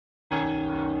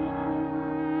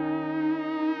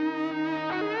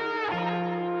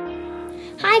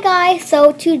Hi guys,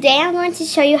 so today I'm going to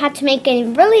show you how to make a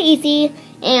really easy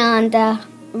and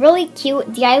really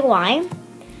cute DIY.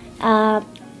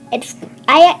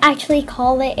 I actually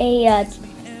call it a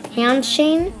hand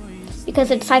chain because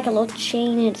it's like a little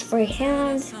chain and it's for your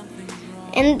hands.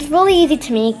 And it's really easy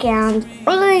to make and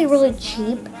really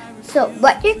cheap. So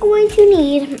what you're going to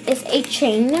need is a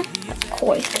chain, of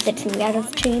course, because it's made out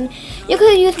of chain. You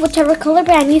could use whichever color,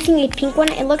 but I'm using a pink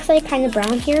one. It looks like kind of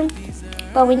brown here.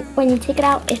 But when you take it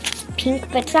out, it's pink,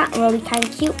 but it's not really kind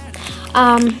of cute.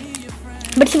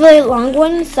 But it's a really long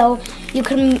one, so I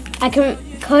can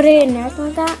cut it and everything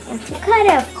like that. And to cut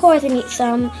it, of course, I need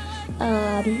some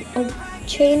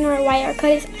chain or wire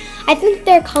cutters. I think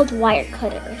they're called wire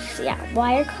cutters. Yeah,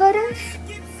 wire cutters.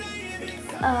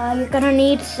 You're gonna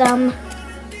need some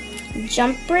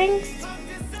jump rings.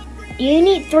 You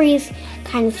need three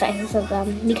kind of sizes of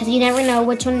them because you never know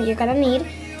which one you're gonna need.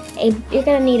 You're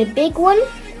gonna need a big one.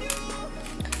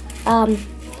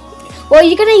 Well,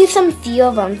 you're gonna use some few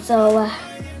of them, so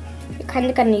you're kind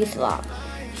of gonna use a lot.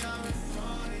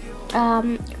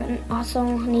 You're gonna also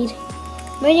need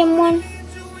medium one,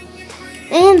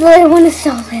 and the little one is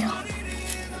so little.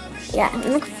 Yeah,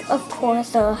 and of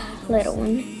course a little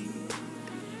one.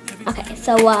 Okay,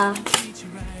 so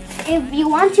if you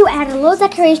want to add a little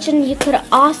decoration, you could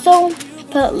also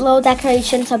put little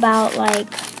decorations about like.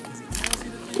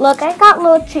 Look, I got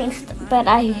little chains, but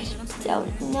I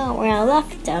don't know where I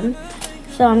left them.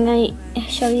 So I'm going to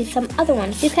show you some other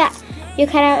ones. You can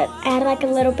add like a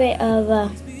little bit of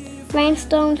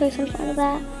rhinestones or something like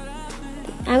that.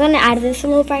 I'm going to add this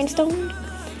little rhinestone.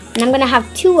 And I'm going to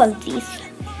have two of these.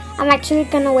 I'm actually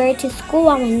going to wear it to school.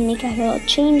 I'm going to make a little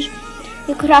change.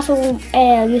 You could also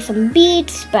use some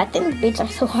beads, but I think the beads are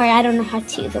so hard. I don't know how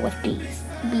to use it with beads.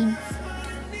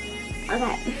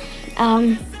 Okay.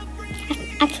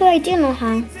 Actually, I do know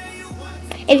how.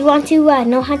 If you want to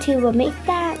know how to make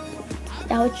that,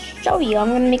 I will show you. I'm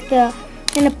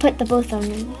gonna put the both on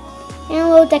them. And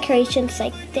little decorations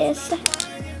like this.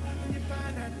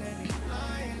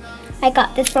 I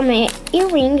got this from an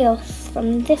earring. It was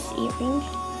from this earring.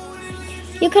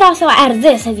 You could also add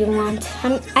this if you want.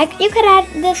 You could add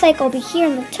this like over here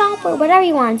on the top or whatever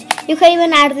you want. You could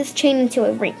even add this chain into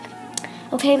a ring.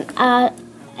 Okay.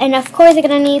 And of course, you're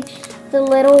gonna need the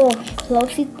little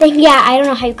closey thing. Yeah, I don't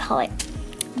know how you call it.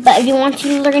 But if you want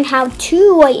to learn how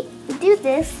to do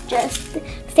this, just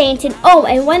stay tuned. Oh,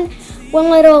 and one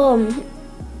little,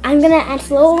 I'm gonna add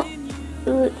a little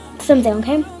something,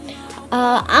 okay?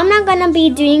 I'm not gonna be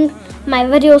doing my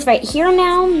videos right here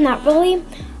now, not really.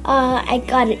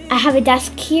 I have a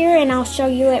desk here, and I'll show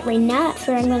you it right now. That's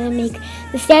where I'm gonna make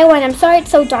this DIY. I'm sorry it's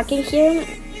so dark in here.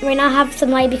 Right now I have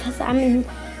some light because I'm in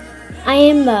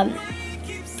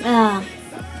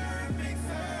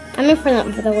front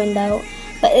of the window,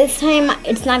 but this time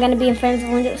it's not going to be in front of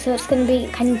the window, so it's going to be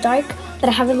kind of dark, but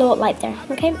I have a little light there,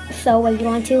 okay? So if you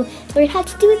want to learn how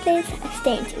to do this,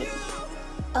 stay tuned.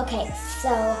 Okay,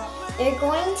 so you're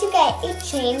going to get a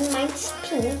chain. Mine's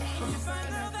pink, as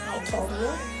I told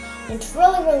you. It's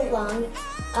really long,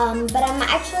 but I'm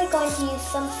actually going to use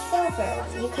some silver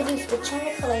one. You could use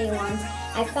whichever color you want.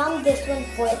 I found this one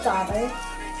for $1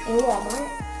 in Walmart.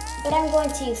 But I'm going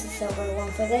to use the silver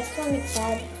one for this one because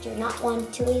I do not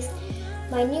want to waste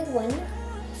my new one.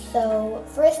 So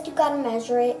first you gotta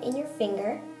measure it in your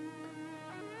finger.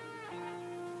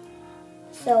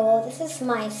 So this is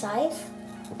my size.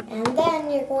 And then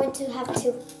you're going to have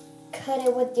to cut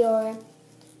it with your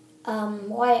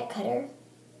wire cutter.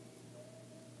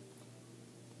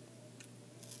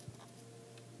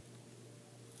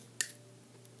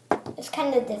 It's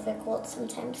kind of difficult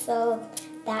sometimes, so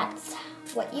that's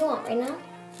what you want right now.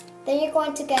 Then you're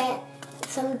going to get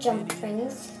some jump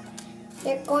rings.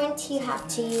 You're going to have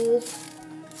to use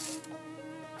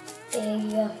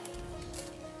a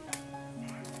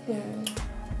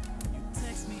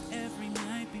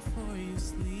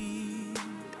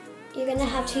You're gonna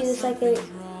have to use like a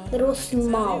little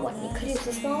small one. You could use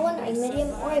a small one, a medium,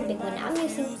 or a big one. I'm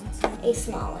using a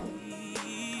small one.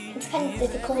 It's kind of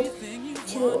difficult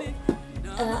to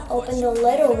open the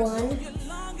little one.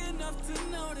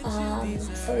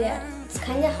 So yeah, it's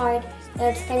kind of hard.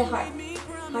 It's kind of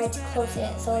hard to close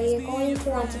it. So you're going to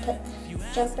want to put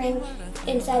jump ring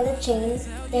inside the chain.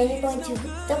 Then you're going to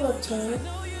double chain.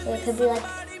 So it could be like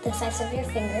the size of your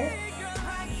finger.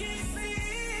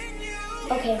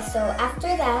 Okay, so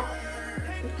after that,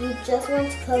 you just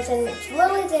want to close it. And it's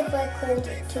really difficult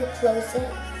to close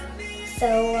it. So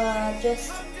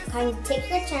just kind of take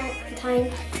your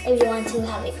time if you want to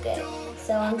have it good.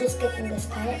 So I'm just getting this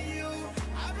part.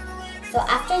 So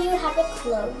after you have it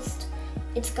closed,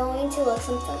 it's going to look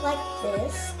something like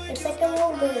this. It's like a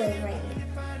little wiggle ring.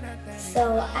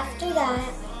 So after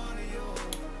that,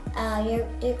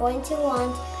 you're going to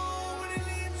want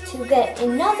to get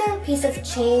another piece of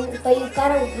chain, but you've got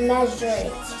to measure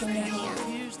it in your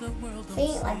hand.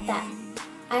 See, like that.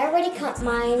 I already cut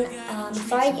mine.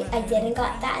 Sorry I didn't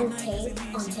got that on tape.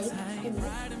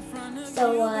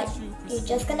 So you're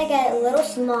just gonna get a little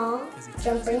small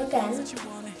jump ring again.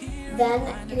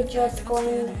 Then you're just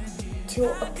going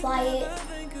to apply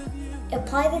the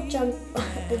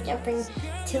jump ring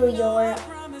to your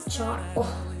charm.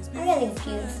 Oh, I'm getting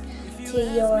confused. To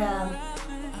your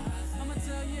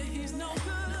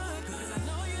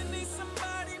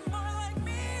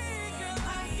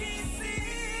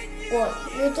well,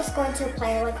 you're just going to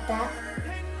apply it like that.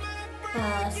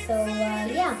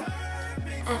 Yeah.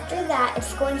 After that,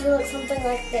 it's going to look something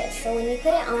like this. So when you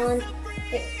put it on,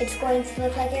 it's going to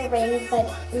look like a ring, but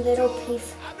a little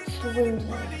piece swinging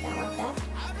down like that.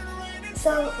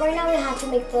 So right now we have to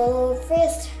make the little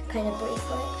wrist kind of bracelet.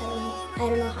 I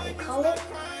don't know how you call it.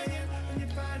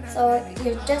 So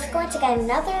you're just going to get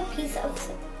another piece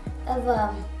of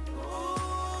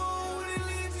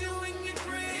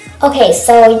Okay,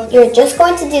 so you're just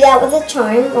going to do that with a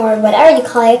charm or whatever you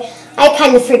call it. I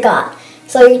kind of forgot.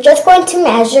 So you're just going to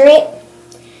measure it.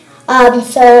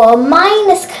 So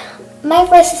my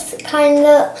wrist is kind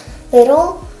of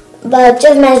little, but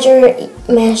just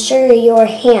measure your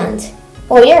hand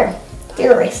or your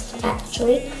wrist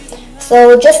actually.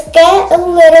 So just get a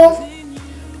little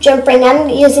jump ring. I'm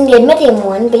using a medium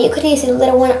one, but you could use a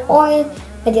little one or a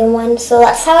medium one. So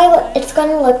that's how it's going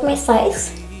to look my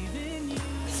size.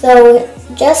 So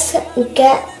just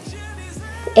get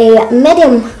a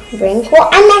medium ring. Well,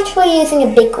 I'm actually using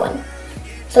a big one,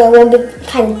 so it won't be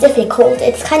kind of difficult.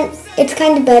 It's kind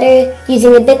of better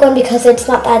using a big one because it's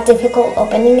not that difficult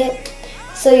opening it.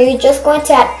 So you're just going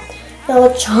to add a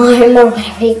little charm or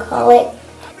whatever you call it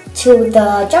to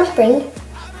the jump ring.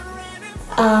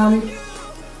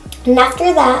 And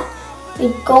after that,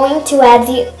 you're going to add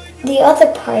the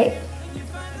other part.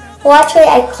 Well, actually,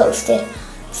 I closed it.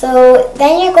 So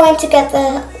then you're going to get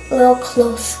the little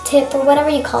close tip or whatever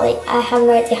you call it. I have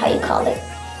no idea how you call it.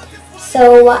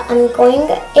 So it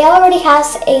already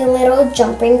has a little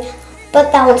jump ring,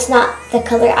 but that one's not the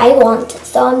color I want.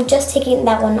 So I'm just taking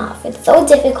that one off. It's so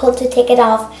difficult to take it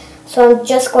off, so I'm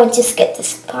just going to skip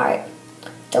this part.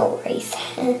 Don't worry.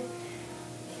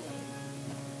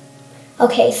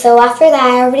 Okay, so after that,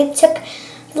 I already took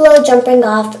the little jump ring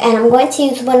off, and I'm going to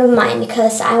use one of mine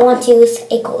because I want to use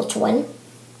a gold one.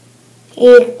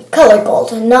 Color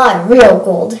gold, not real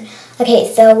gold.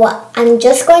 Okay, so I'm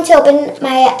just going to open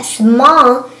my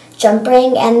small jump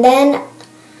ring and then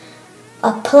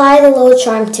apply the little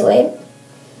charm to it.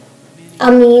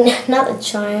 Not the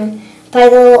charm, apply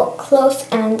the little close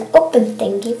and open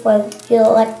thingy for the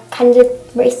like kind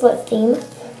of bracelet theme.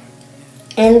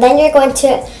 And then you're going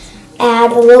to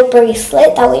add a little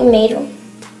bracelet that we made.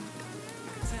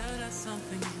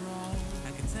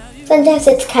 Sometimes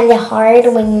it's kind of hard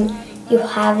when you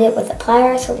have it with the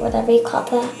pliers or whatever you call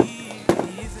that.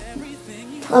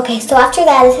 Okay, so after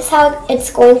that, this is how it's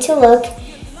going to look,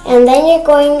 and then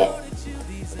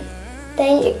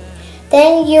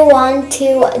you want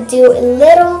to do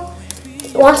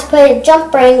put a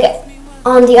jump ring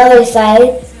on the other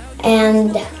side,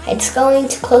 and it's going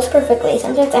to close perfectly.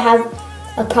 Sometimes I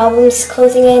have problems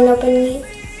closing it and opening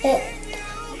it.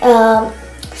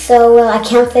 So I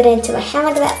can't fit it into my hand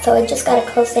like that, so I just gotta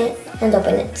close it and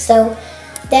open it. So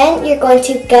then you're going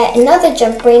to get another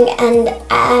jump ring and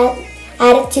add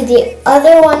it to the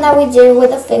other one that we did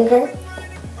with a finger.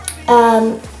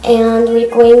 And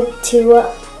we're going to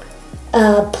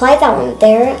apply that one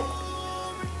there.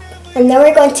 And then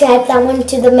we're going to add that one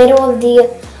to the middle of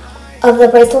the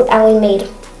bracelet that we made.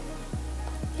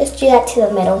 Just do that to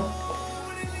the middle.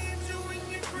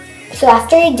 So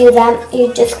after you do that,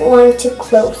 you just want to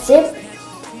close it.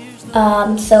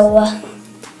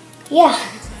 Yeah,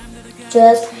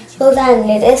 just close that, and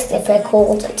it is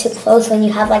difficult to close when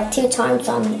you have like two charms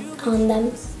on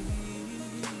them.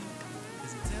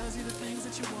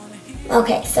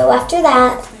 Okay, so after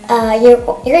that,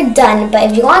 you're done. But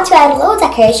if you want to add a little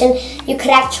decoration, you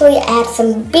could actually add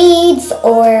some beads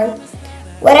or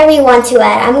whatever you want to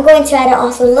add. I'm going to add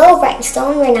also a little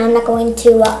rhinestone. Right now I'm not going to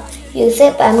use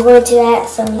it, but I'm going to add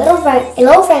some little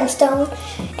rhinestone.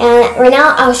 And right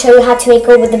now I'll show you how to make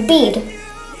it with a bead.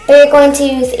 But you're going to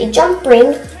use a jump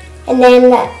ring, and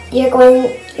then you're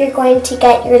going to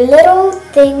get your little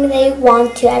thing that you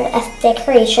want to add as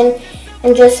decoration,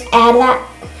 and just add that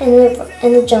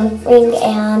in the jump ring,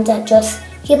 and just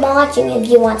keep on watching if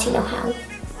you want to know how.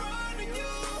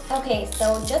 Okay,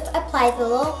 so just apply the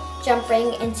little jump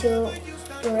ring into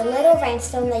your little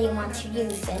rhinestone that you want to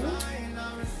use in.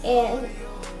 And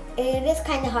it is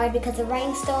kind of hard because the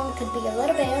rhinestone could be a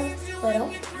little.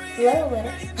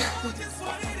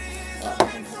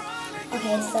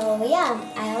 Okay, so yeah,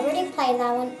 I already applied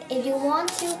that one. If you want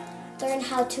to learn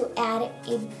how to add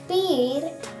a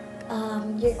bead,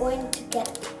 you're going to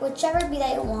get whichever bead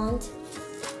that you want.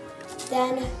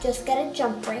 Then just get a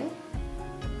jump ring.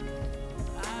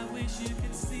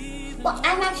 Well,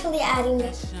 I'm actually adding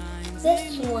this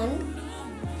one,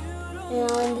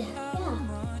 and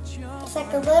yeah, it's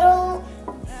like a little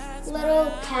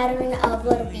pattern of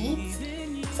little beads.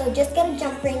 So just get a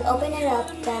jump ring, open it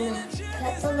up, then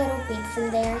put the little beads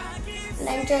in there, and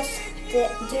then just do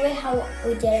it how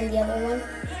we did in the other one,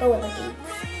 but with the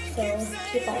beads. So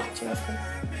keep on watching this one.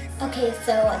 Okay,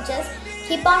 so just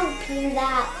keep on repeating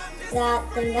that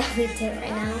thing that we did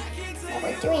right now, that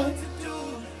we're doing.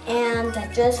 And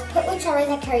just put whichever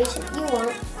decoration you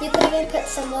want. You could even put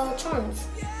some little charms,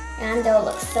 and they'll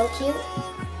look so cute.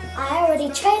 I already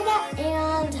tried that,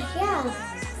 and yeah,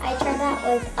 I tried that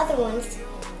with other ones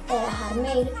that I had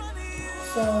made.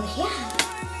 So yeah,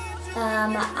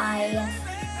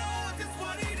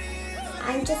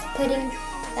 I'm just putting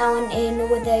that one in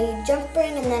with a jump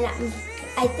ring, and then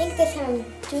I think this time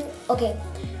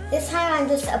this time I'm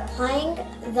just applying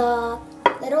the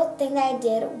little thing that I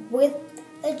did with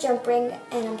the jump ring,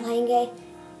 and I'm applying it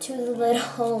to the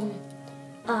little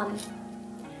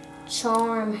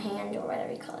charm hand, or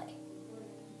whatever you call it,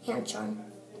 hand charm.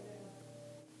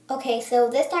 Okay, so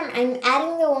this time I'm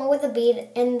adding the one with the bead,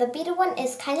 and the beaded one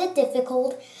is kind of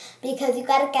difficult because you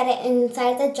gotta get it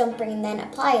inside the jump ring and then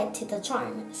apply it to the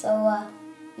charm. So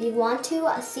if you want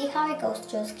to see how it goes,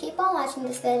 just keep on watching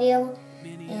this video,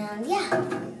 and yeah.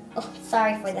 Oh,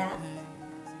 sorry for that.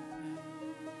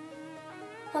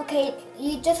 Okay,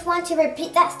 you just want to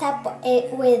repeat that step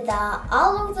with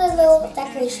all of the little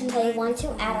decorations that you want to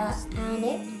add on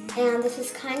it, and this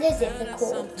is kind of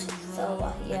difficult,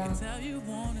 so yeah.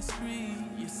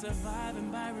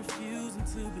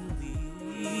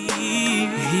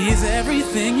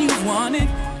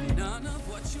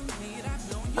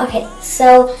 Okay,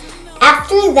 so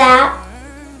after that,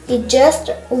 you just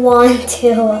want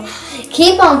to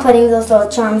keep on putting those little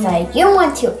charms that you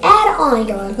want to add on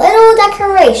your little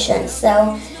decorations.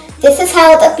 So this is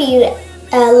how the bead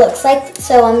looks like.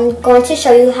 So I'm going to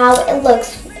show you how it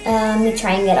looks me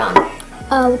trying it on.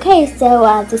 Okay,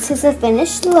 so this is the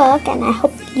finished look, and I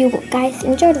hope you guys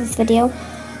enjoyed this video.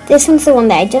 This one's the one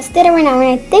that I just did right now,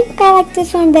 and I think I like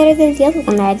this one better than the other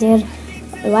one that I did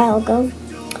a while ago.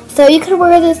 So you could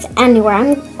wear this anywhere.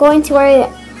 I'm going to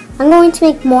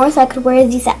make more so I could wear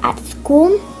these at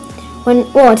school.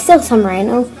 Well, it's still summer, I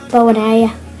know, but when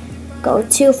I go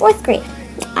to 4th grade,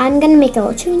 I'm going to make a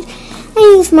little change and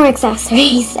use more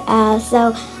accessories.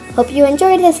 So, hope you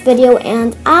enjoyed this video,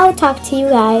 and I'll talk to you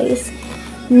guys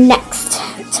next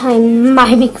time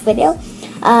I make a video.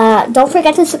 Don't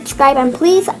forget to subscribe, and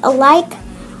please just like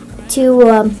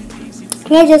to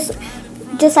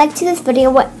this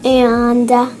video,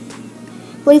 and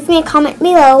leave me a comment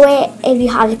below if you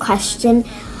have a question,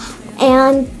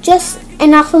 and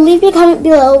also leave me a comment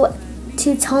below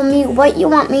to tell me what you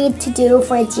want me to do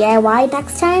for a DIY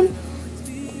next time.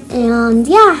 And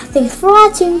yeah, thanks for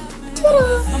watching.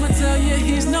 Ta-da!